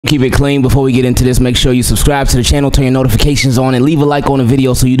Keep it clean. Before we get into this, make sure you subscribe to the channel, turn your notifications on, and leave a like on the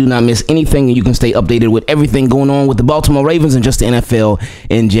video so you do not miss anything and you can stay updated with everything going on with the Baltimore Ravens and just the NFL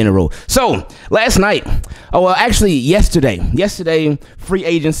in general. So last night, actually yesterday free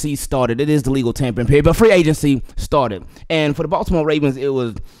agency started. It is the legal tampering period, but free agency started, and for the Baltimore Ravens it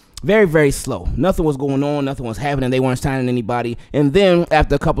was very, very slow. Nothing was going on. Nothing was happening. They weren't signing anybody. And then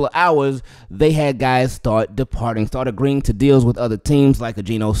after a couple of hours, they had guys start departing, start agreeing to deals with other teams like a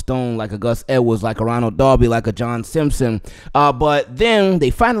Geno Stone, like a Gus Edwards, like a Ronald Darby, like a John Simpson. But then they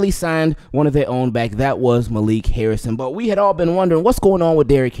finally signed one of their own back. That was Malik Harrison. But we had all been wondering what's going on with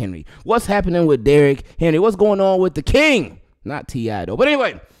Derrick Henry. What's happening with Derrick Henry? What's going on with the King? Not T.I. though. But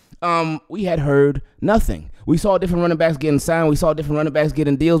anyway, we had heard nothing. We saw different running backs getting signed. We saw different running backs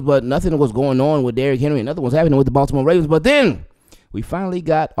getting deals, but nothing was going on with Derrick Henry. Nothing was happening with the Baltimore Ravens. But then we finally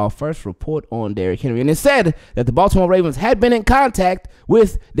got our first report on Derrick Henry, and it said that the Baltimore Ravens had been in contact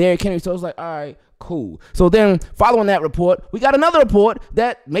with Derrick Henry. So it's like, all right, cool. So then following that report, we got another report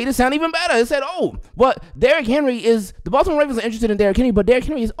that made it sound even better. It said, oh, but Derrick Henry is, the Baltimore Ravens are interested in Derrick Henry, but Derrick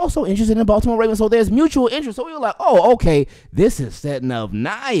Henry is also interested in the Baltimore Ravens. So there's mutual interest. So we were like, oh, okay, this is setting up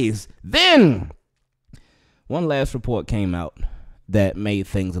nice. Then one last report came out that made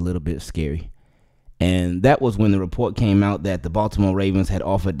things a little bit scary. And that was when the report came out that the Baltimore Ravens had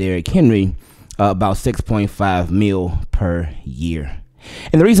offered Derrick Henry about $6.5 million per year.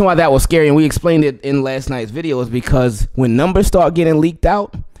 And the reason why that was scary, and we explained it in last night's video, is because when numbers start getting leaked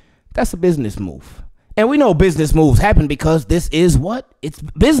out, that's a business move. And we know business moves happen because this is what? It's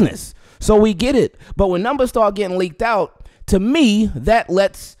business. So we get it. But when numbers start getting leaked out, to me, that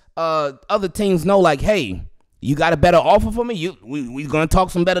lets other teams know, like, hey, you got a better offer for me? We going to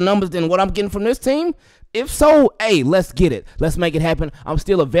talk some better numbers than what I'm getting from this team? If so, hey, let's get it. Let's make it happen. I'm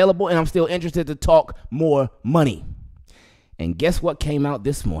still available, and I'm still interested to talk more money. And guess what came out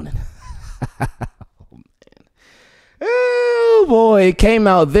this morning? Oh, man. Oh, boy. It came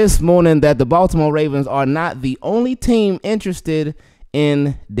out this morning that the Baltimore Ravens are not the only team interested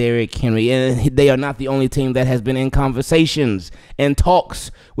in Derrick Henry, and they are not the only team that has been in conversations and talks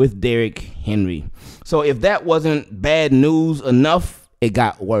with Derrick Henry. So if that wasn't bad news enough, it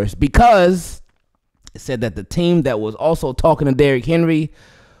got worse, because it said that the team that was also talking to Derrick Henry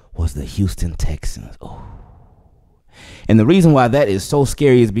was the Houston Texans. Oh. And the reason why that is so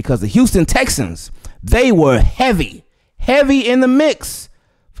scary is because the Houston Texans, they were heavy in the mix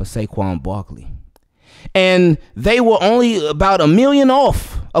for Saquon Barkley. And they were only about $1 million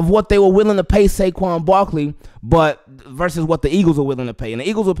off of what they were willing to pay Saquon Barkley, but versus what the Eagles were willing to pay. And the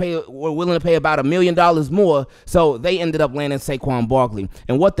Eagles were willing to pay about $1 million more, so they ended up landing Saquon Barkley.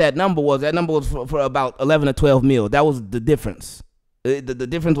 And what that number was for about 11 or 12 mil. That was the difference. The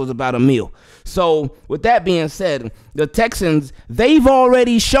difference was about $1 million. So with that being said, the Texans, they've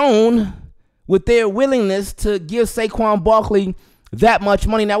already shown with their willingness to give Saquon Barkley that much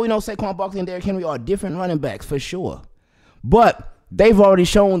money. Now, we know Saquon Barkley and Derrick Henry are different running backs for sure, but they've already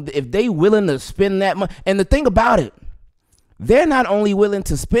shown if they willing to spend that money. And the thing about it, they're not only willing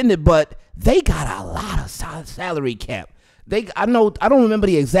to spend it, but they got a lot of salary cap. I don't remember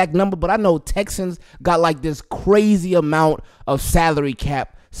the exact number, but I know Texans got like this crazy amount of salary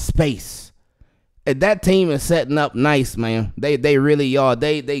cap space. And that team is setting up nice, man. They really are.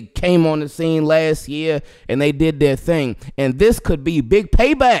 They came on the scene last year and they did their thing. And this could be big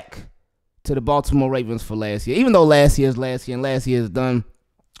payback to the Baltimore Ravens for last year. Even though last year is last year and last year is done,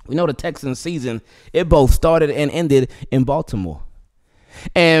 we know the Texans season, it both started and ended in Baltimore.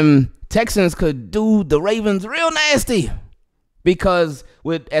 And Texans could do the Ravens real nasty, because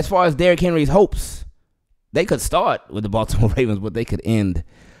as far as Derrick Henry's hopes, they could start with the Baltimore Ravens, but they could end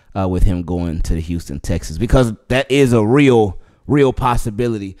with him going to the Houston Texans, because that is a real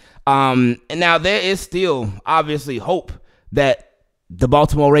possibility. And now there is still obviously hope that the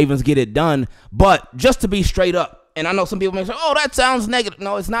Baltimore Ravens get it done, but just to be straight up, and I know some people may say, oh, that sounds negative.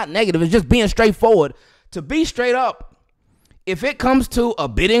 No, it's not negative. It's just being straightforward. To be straight up, if it comes to a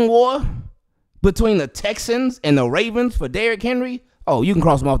bidding war between the Texans and the Ravens for Derrick Henry, oh, you can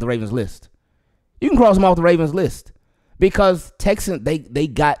cross them off the Ravens list. You can cross them off the Ravens list. Because Texans,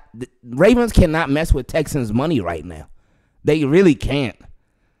 Ravens cannot mess with Texans' money right now. They really can't.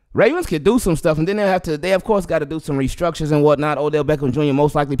 Ravens could do some stuff, and then they of course got to do some restructures and whatnot. Odell Beckham Jr.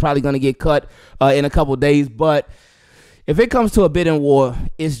 most likely probably going to get cut in a couple days. But if it comes to a bidding war,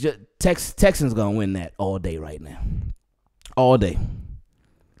 it's just Texans going to win that all day right now. All day.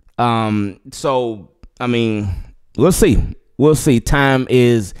 So, I mean, we'll see. We'll see. Time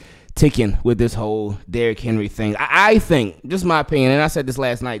is ticking with this whole Derrick Henry thing. I think, just my opinion, and I said this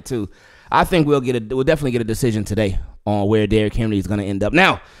last night too, I think we'll definitely get a decision today on where Derrick Henry is going to end up.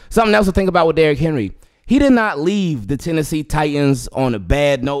 Now, something else to think about with Derrick Henry. He did not leave the Tennessee Titans on a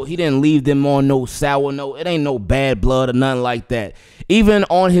bad note. He didn't leave them on no sour note. It ain't no bad blood or nothing like that. Even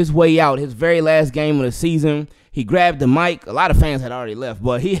on his way out, his very last game of the season, he grabbed the mic. A lot of fans had already left,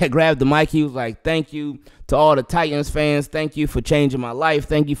 but he had grabbed the mic. He was like, thank you to all the Titans fans. Thank you for changing my life.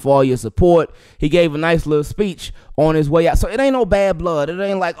 Thank you for all your support. He gave a nice little speech on his way out. So it ain't no bad blood. It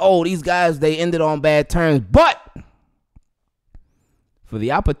ain't like, oh, these guys, they ended on bad terms. But for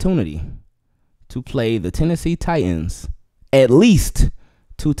the opportunity to play the Tennessee Titans at least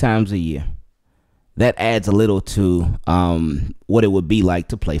 2 times a year, that adds a little to what it would be like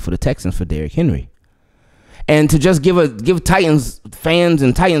to play for the Texans for Derrick Henry. And to just give Titans fans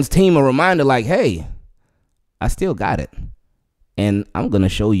and Titans team a reminder like, hey, I still got it. And I'm going to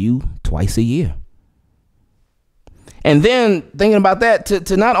show you twice a year. And then thinking about that,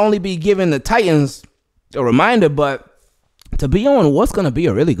 to not only be giving the Titans a reminder, but to be on what's going to be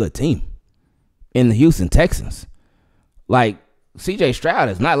a really good team in the Houston Texans. Like, CJ Stroud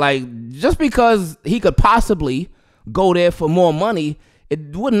is not like, just because he could possibly go there for more money,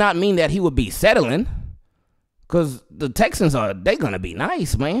 it would not mean that he would be settling. Because the Texans they're going to be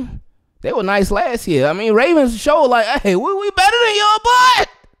nice, man. They were nice last year. I mean, Ravens showed like, hey, we better than your butt.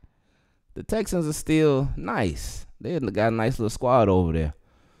 The Texans are still nice. They got a nice little squad over there.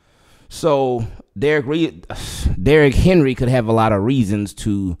 So Derrick Henry could have a lot of reasons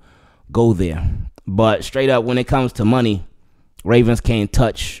to go there. But straight up, when it comes to money, Ravens can't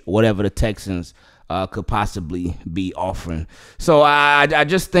touch whatever the Texans could possibly be offering. So I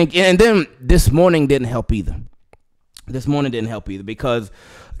just think, and then this morning didn't help either. This morning didn't help either because,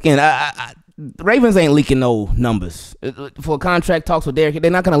 again, the Ravens ain't leaking no numbers. For contract talks with Derrick,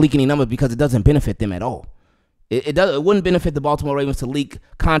 they're not going to leak any numbers because it doesn't benefit them at all. It wouldn't benefit the Baltimore Ravens to leak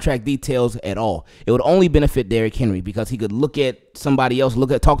contract details at all. It would only benefit Derrick Henry because he could look at somebody else,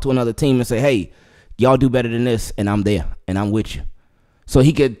 talk to another team and say, hey, y'all do better than this, and I'm there, and I'm with you. So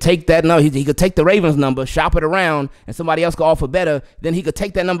he could take that number, he could take the Ravens number, shop it around, and somebody else could offer better. Then he could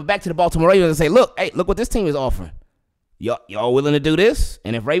take that number back to the Baltimore Ravens and say, look what this team is offering. Y'all willing to do this?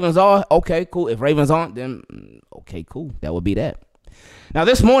 And if Ravens are, okay, cool. If Ravens aren't, then okay, cool. That would be that. Now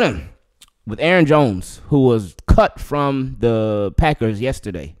this morning, with Aaron Jones, who was cut from the Packers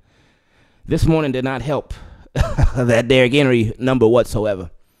yesterday, this morning did not help that Derrick Henry number whatsoever.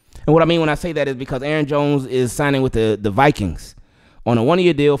 And what I mean when I say that is because Aaron Jones is signing with the Vikings on a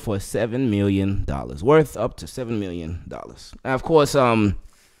 1-year deal for $7 million, worth up to $7 million. Now, of course, $7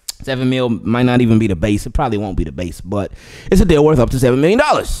 million might not even be the base. It probably won't be the base, but it's a deal worth up to $7 million.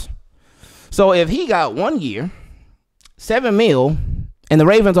 So if he got 1 year, $7 million, and the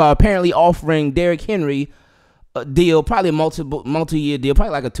Ravens are apparently offering Derrick Henry a deal, probably a multi-year deal,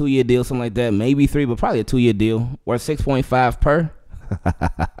 probably like a 2-year deal, something like that, maybe 3, but probably a 2-year deal worth 6.5 per.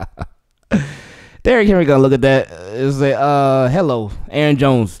 Derrick Henry gonna look at that and say, hello, Aaron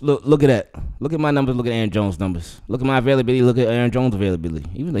Jones. Look at that. Look at my numbers. Look at Aaron Jones' numbers. Look at my availability. Look at Aaron Jones' availability.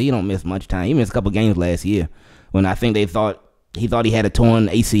 Even though he don't miss much time, he missed a couple games last year when I think he thought he had a torn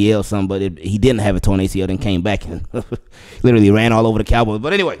ACL or something, but he didn't have a torn ACL. Then came back and literally ran all over the Cowboys.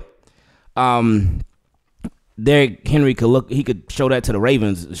 But anyway, Derrick Henry could show that to the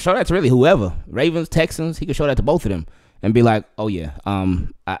Ravens. Show that to really whoever. Ravens, Texans. He could show that to both of them and be like, oh yeah,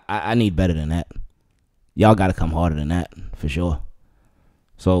 I need better than that. Y'all got to come harder than that for sure.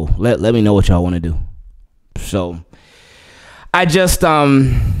 So let me know what y'all want to do. So I just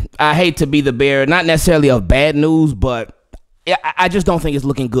I hate to be the bearer, not necessarily of bad news, but I just don't think it's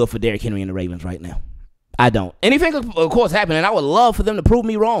looking good for Derrick Henry and the Ravens right now. I don't. Anything of course happen, and I would love for them to prove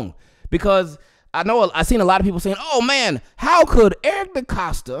me wrong because I've seen a lot of people saying, "Oh man, how could Eric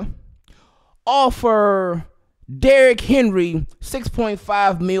DeCosta offer Derrick Henry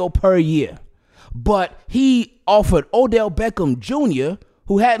 $6.5 million per year?" But he offered Odell Beckham Jr.,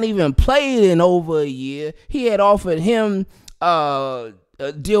 who hadn't even played in over a year. He had offered him a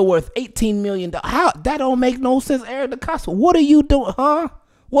deal worth $18 million. How that don't make no sense, Eric DeCosta. What are you doing, huh?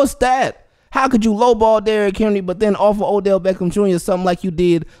 What's that? How could you lowball Derrick Henry but then offer Odell Beckham Jr. something like you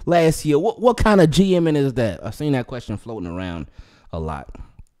did last year? What kind of GMing is that? I've seen that question floating around a lot.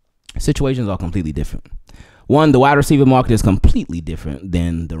 Situations are completely different. One, the wide receiver market is completely different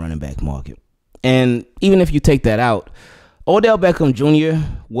than the running back market. And even if you take that out, Odell Beckham Jr.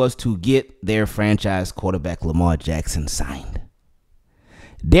 was to get their franchise quarterback Lamar Jackson signed.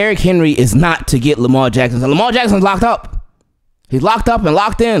 Derrick Henry is not to get Lamar Jackson. Lamar Jackson's locked up. He's locked up and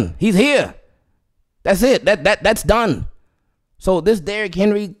locked in. He's here. That's it. That's done. So this Derrick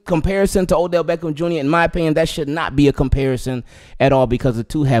Henry comparison to Odell Beckham Jr., in my opinion, that should not be a comparison at all because the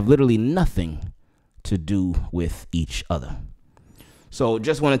two have literally nothing to do with each other. So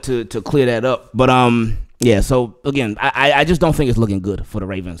just wanted to clear that up. But yeah, so again, I just don't think it's looking good for the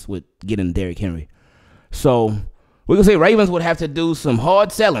Ravens with getting Derrick Henry. So we can say Ravens would have to do some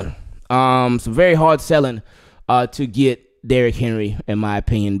hard selling, some very hard selling to get Derrick Henry, in my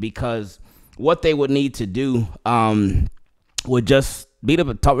opinion, because what they would need to do would just be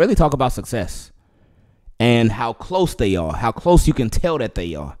to really talk about success and how close they are, how close you can tell that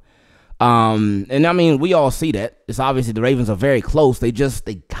they are. And I mean, we all see that. It's obviously the Ravens are very close. They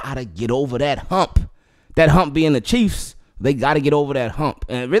gotta get over that hump. That hump being the Chiefs, they gotta get over that hump.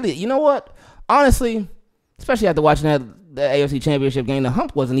 And really, you know what? Honestly, especially after watching the AFC Championship game, the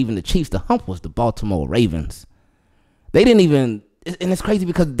hump wasn't even the Chiefs. The hump was the Baltimore Ravens. They didn't even, and it's crazy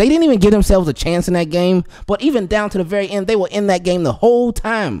because they didn't even give themselves a chance in that game. But even down to the very end, they were in that game the whole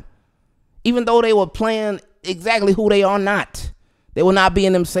time. Even though they were playing exactly who they are not. They were not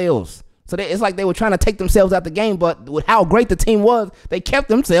being themselves. So it's like they were trying to take themselves out the game, but with how great the team was, they kept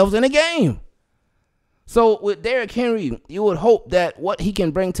themselves in the game. So with Derrick Henry, you would hope that what he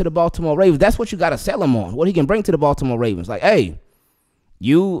can bring to the Baltimore Ravens, that's what you got to sell him on, what he can bring to the Baltimore Ravens. Like, hey,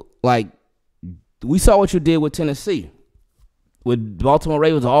 we saw what you did with Tennessee. With Baltimore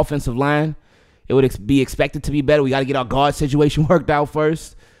Ravens' offensive line, it would be expected to be better. We got to get our guard situation worked out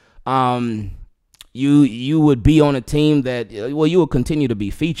first. You would be on a team that, well, you will continue to be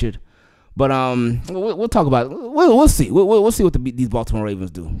featured. But we'll talk about it. We'll see. We'll see what these Baltimore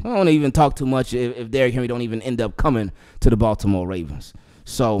Ravens do. I don't want to even talk too much if Derrick Henry don't even end up coming to the Baltimore Ravens.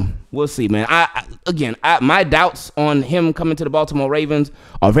 So we'll see, man. My doubts on him coming to the Baltimore Ravens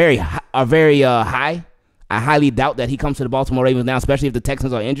are very high. I highly doubt that he comes to the Baltimore Ravens now, especially if the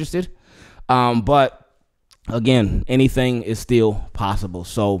Texans are interested. But again, anything is still possible.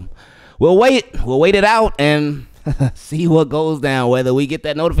 So we'll wait. We'll wait it out and see what goes down, whether we get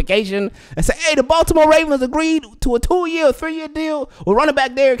that notification and say, hey, the Baltimore Ravens agreed to a 2-year or 3-year deal with running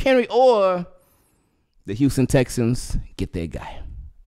back Derrick Henry, or the Houston Texans get their guy.